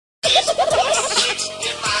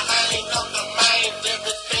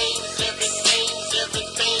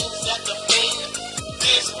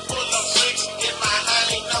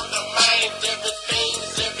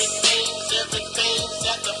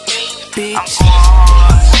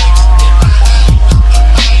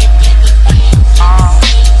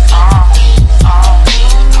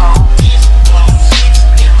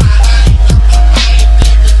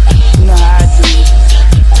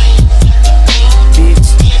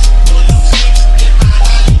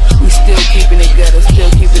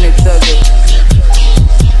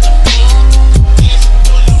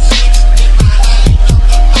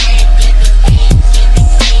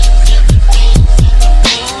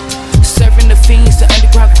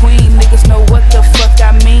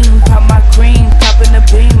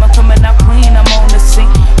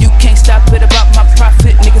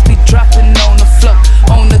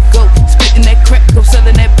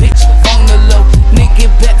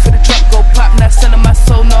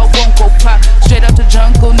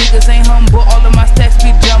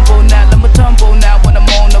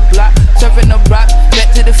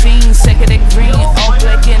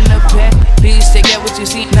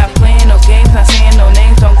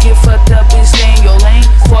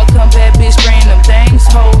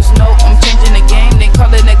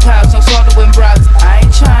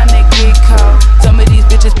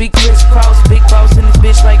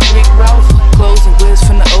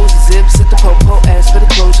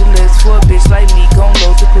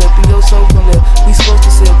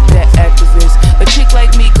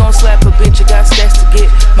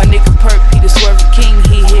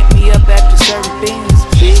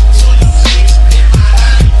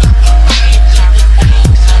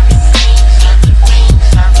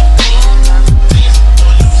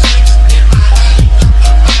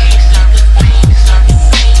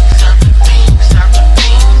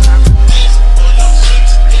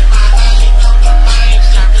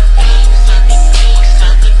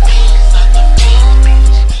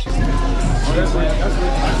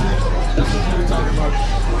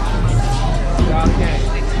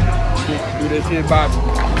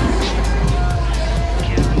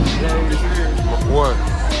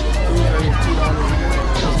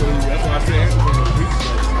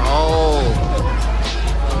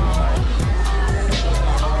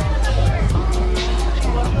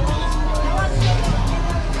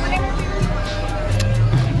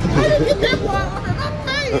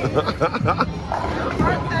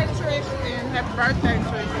Birthday treat and happy birthday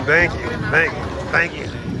treat. Thank you, thank you.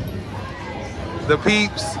 The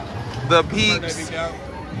peeps,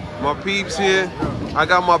 my peeps here. I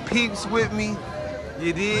got my peeps with me.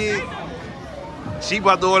 You did. She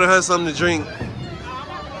about to order her something to drink.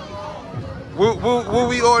 What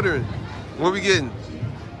we ordering? What we getting?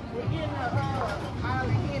 We're getting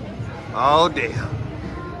Oh damn.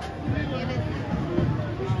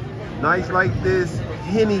 Nights like this,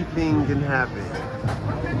 anything can happen.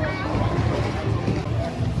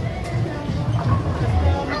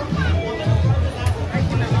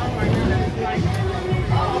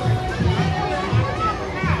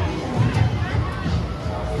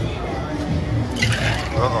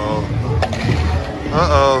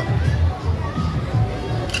 Uh-oh.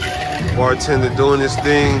 Bartender doing this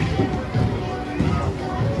thing.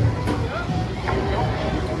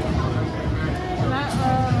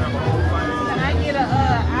 Can I get a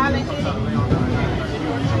Island Henny?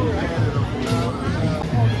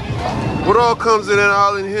 What all comes in an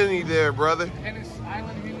Island Henny there, brother? Island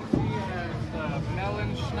Henny has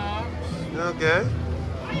melon schnapps. Okay.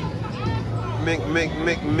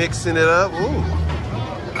 Mixing it up. Ooh.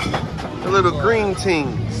 The little green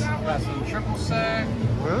teams. Got some triple sec.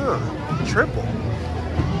 Oh, triple.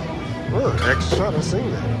 Oh, extra shot. I've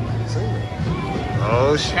seen that.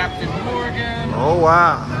 Oh, shit. Captain Morgan. Oh,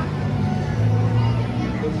 wow.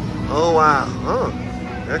 Oh, wow. Oh,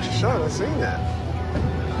 extra shot. I've seen that.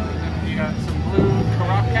 You got some blue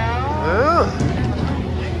Curacao. Oh.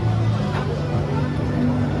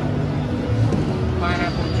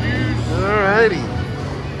 Pineapple juice. Alrighty.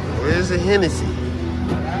 Where's the Hennessy?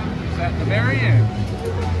 It's at the very end.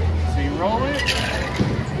 So you roll it,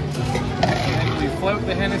 and we float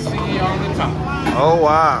the Hennessy on the top. Oh,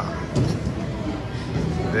 wow.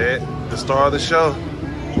 The star of the show.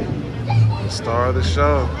 The star of the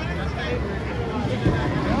show.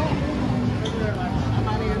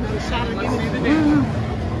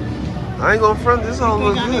 I ain't gonna front, this all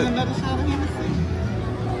looks good.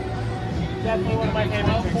 Definitely one of my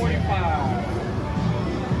favorites. 45.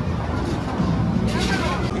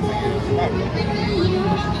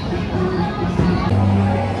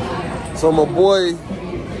 So my boy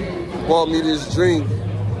bought me this drink.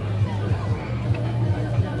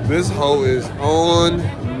 This hoe is on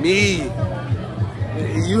me.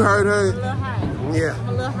 You heard her? A little hot. Yeah. I'm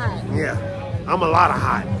a little hot. Yeah. I'm a lot of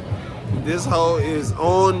hot. This hoe is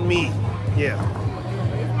on me. Yeah.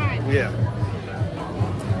 It's hot. Yeah.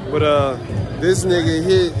 But This nigga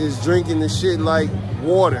here is drinking the shit like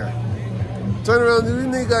water. Turn around, this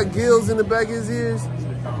nigga got gills in the back of his ears.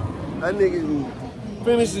 That nigga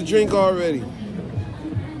finished the drink already.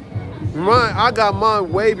 I got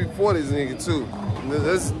mine way before this nigga too.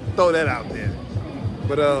 Let's throw that out there.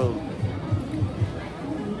 But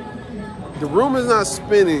the room is not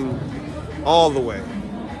spinning all the way.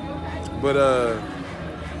 But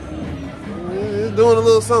it's doing a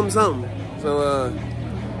little something. So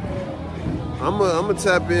I'm gonna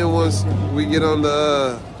tap in once we get on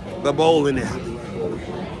the bowling alley.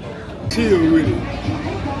 Chill with it.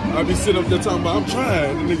 I be sitting up there talking about I'm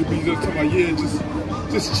trying. The nigga be just talking about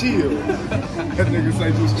just chill. That nigga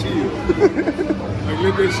say just chill. Like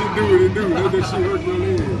let that shit do what it do. Let that shit work your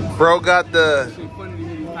legs. Bro got the Shit funny to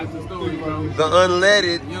hear these types of stories, bro.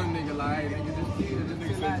 unleaded. Young nigga like,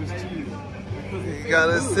 nigga just chill. He got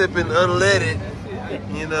us sipping unleaded,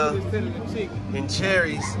 you know, and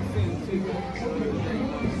cherries.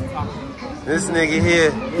 This nigga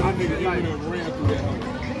here.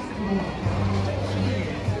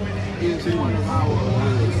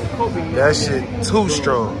 That shit too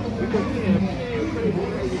strong.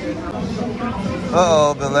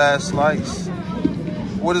 Uh-oh, the last slice.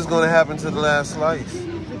 What is gonna happen to the last slice?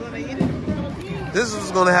 This is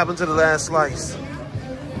what's gonna happen to the last slice.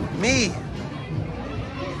 Me.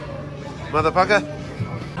 Motherfucker.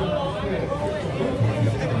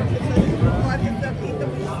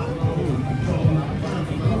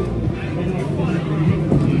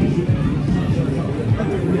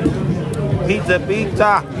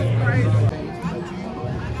 Pizza.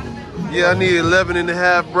 Yeah, I need 11 and a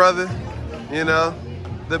half, brother. You know,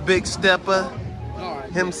 the big stepper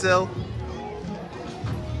himself.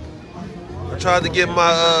 I tried to get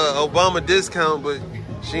my Obama discount, but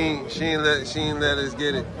she ain't let us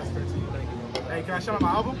get it. Hey, can I show my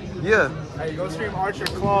album? Yeah. Hey, go stream Archer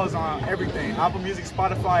Claws on everything. Apple Music,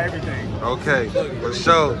 Spotify, everything. Okay, for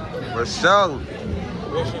sure. What's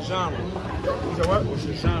your genre? So what? What's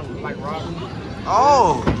your genre? Like rock?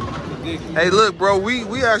 Oh. Hey, look, bro,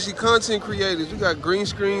 we actually content creators. We got green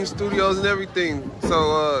screen studios and everything.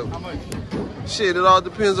 So, How much? shit, it all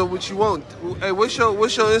depends on what you want. Hey, what's your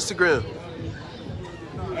Instagram?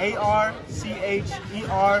 ARCHER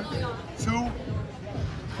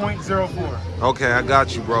 2.04. Okay, I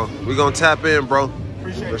got you, bro. We gonna tap in, bro.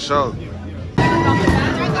 Appreciate it. For sure.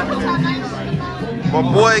 My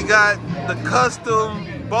boy got the custom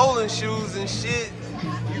bowling shoes and shit.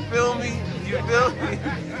 You feel me?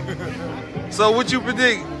 So what you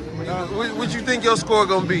predict? What you think your score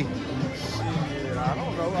gonna be? I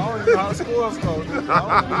don't know. I don't even know how scores go. I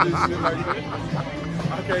don't do this shit like that.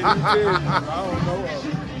 I can't even tell you. I don't know.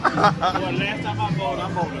 Well, last time I bowled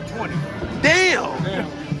a 20. Damn!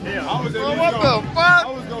 Yeah, I was at Bro, least what going, the I fuck?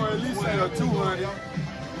 was going at least say a 200.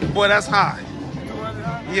 Boy, that's high.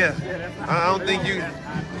 200? Yeah. I don't think you.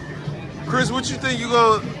 Chris, what you think you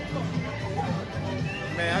gonna?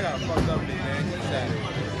 Man, I got fucked up today, man.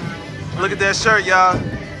 Look at that shirt, y'all.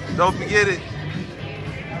 Don't forget it.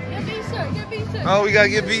 Get B-shirt. Oh, we gotta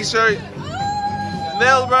get B-shirt.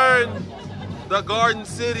 Melbourne, the Garden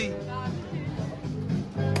City.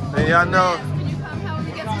 And y'all know. Can you come help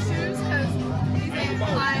me get some shoes? Because these ain't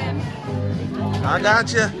flying. I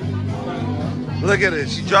got you. Look at it.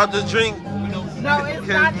 She dropped the drink. No, it's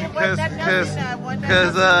not. It was that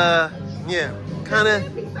Cause yeah, kind of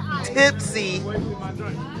tipsy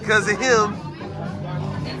because of him.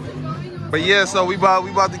 But yeah, so we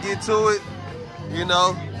about to get to it. You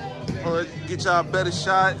know, get y'all a better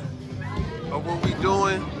shot of what we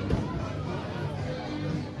doing.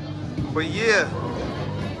 But yeah,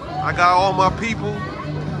 I got all my people.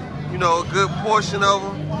 You know, a good portion of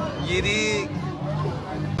them. You dig?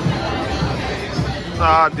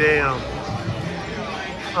 Ah, damn.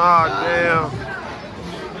 Ah, damn.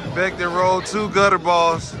 Beckton rolled 2 gutter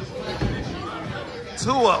balls.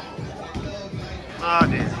 2 of them. Ah,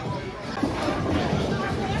 damn.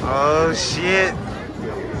 Oh, shit.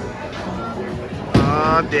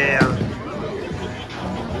 Ah, damn.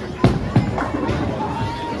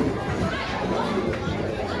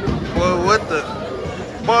 Boy, what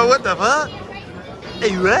the fuck?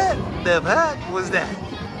 Hey, what the fuck was that?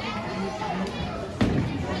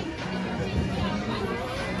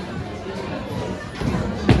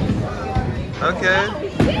 Okay.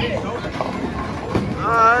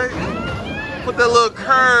 Alright. Put that little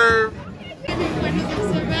curve.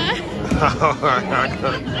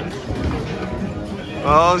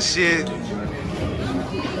 Oh shit.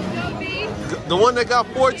 The one that got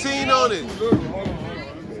 14 on it.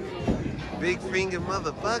 Big finger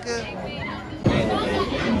motherfucker.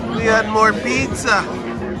 We got more pizza.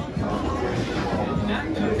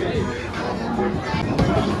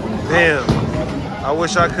 Damn. I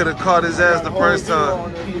wish I could have caught his ass the first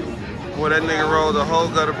time. Boy, that nigga rolled the whole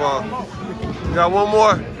gutter ball. Got one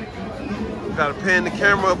more. Gotta pan the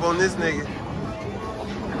camera up on this nigga.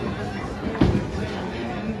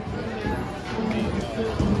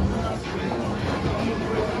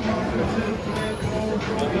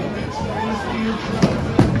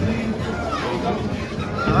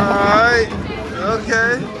 Alright,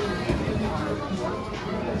 okay.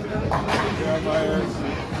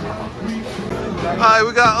 Alright,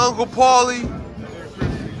 we got Uncle Paulie.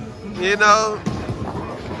 You know,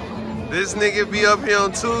 this nigga be up here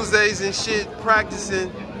on Tuesdays and shit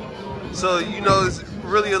practicing. So, you know, it's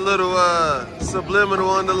really a little subliminal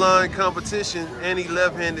underlying competition. And he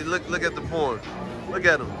left-handed. Look at the porn. Look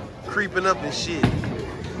at him. Creeping up and shit.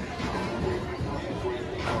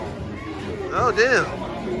 Oh, damn.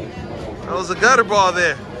 That was a gutter ball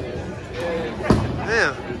there.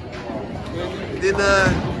 Damn.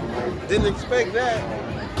 Didn't expect that.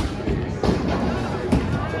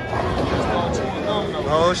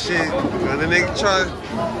 Oh shit. And the nigga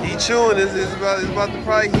he chewing. It's about to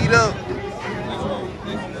probably heat up.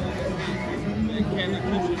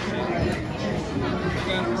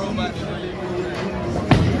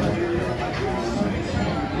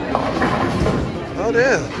 Oh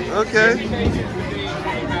damn. Okay.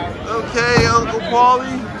 Okay, Uncle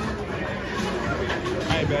Paulie.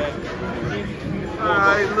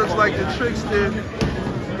 Alright, looks like the trickster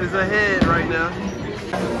is ahead right now.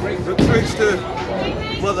 The trickster,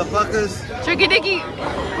 motherfuckers. Tricky Dicky.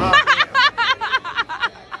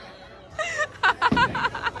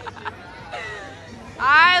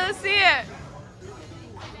 Alright, let's see it.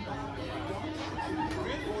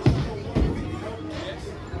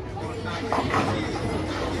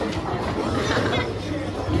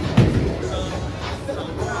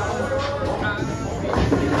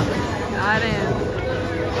 Got him.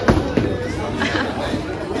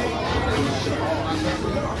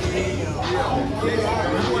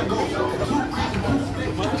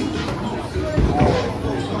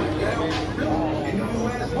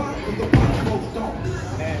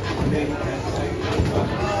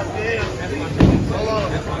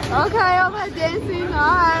 Okay, all that dancing.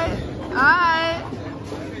 Alright. Alright.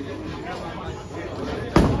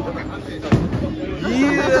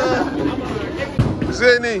 Yeah.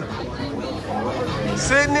 Sydney.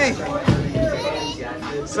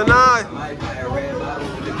 Sanai.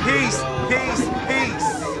 Peace.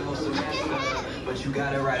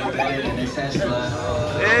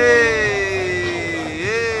 Hey.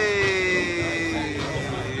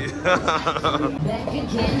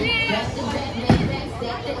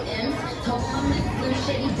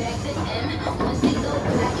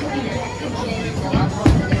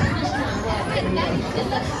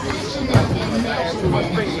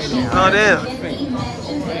 Oh damn.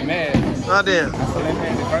 Oh damn.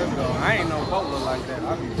 I ain't no bowler like that.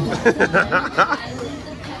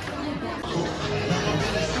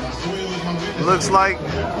 Looks like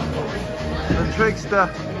the trickster.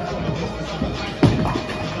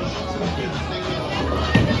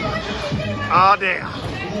 Oh damn.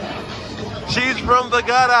 She's from the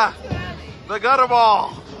gutter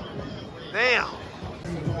ball. Damn.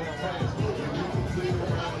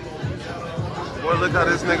 Boy, look how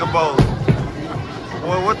this nigga bowling.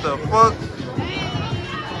 Boy, what the fuck?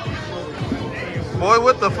 Boy,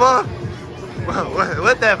 what the fuck?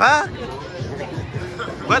 What the fuck?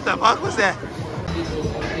 What the fuck was that?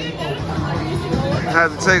 I had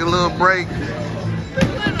to take a little break.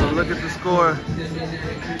 Look at the score.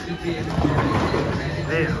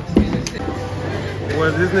 Damn. Boy,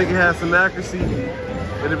 if this nigga has some accuracy,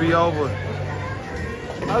 it'll be over.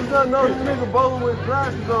 I just don't know this nigga bowling with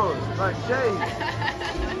glasses on, like shades.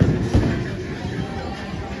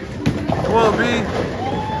 Come on, B.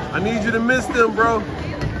 I need you to miss them, bro.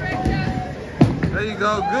 There you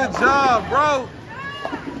go. Good job, bro.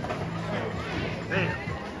 Damn.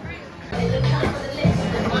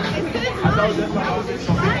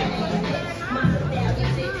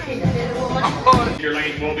 Your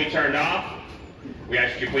lanes will be turned off. We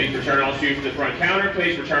ask you please return all shoes to the front counter.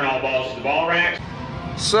 Please return all balls to the ball racks.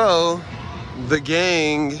 So, the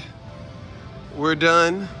gang, we're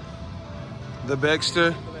done. The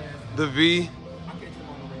Baxter, the V.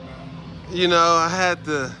 You know, I had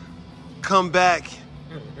to come back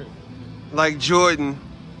like Jordan.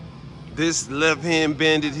 This left hand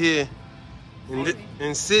bandit here.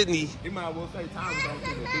 And Sydney. You might well say time without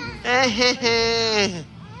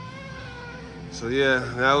So yeah,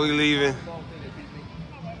 now we leaving.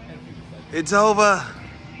 It's over.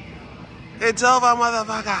 It's over,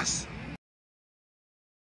 motherfuckers.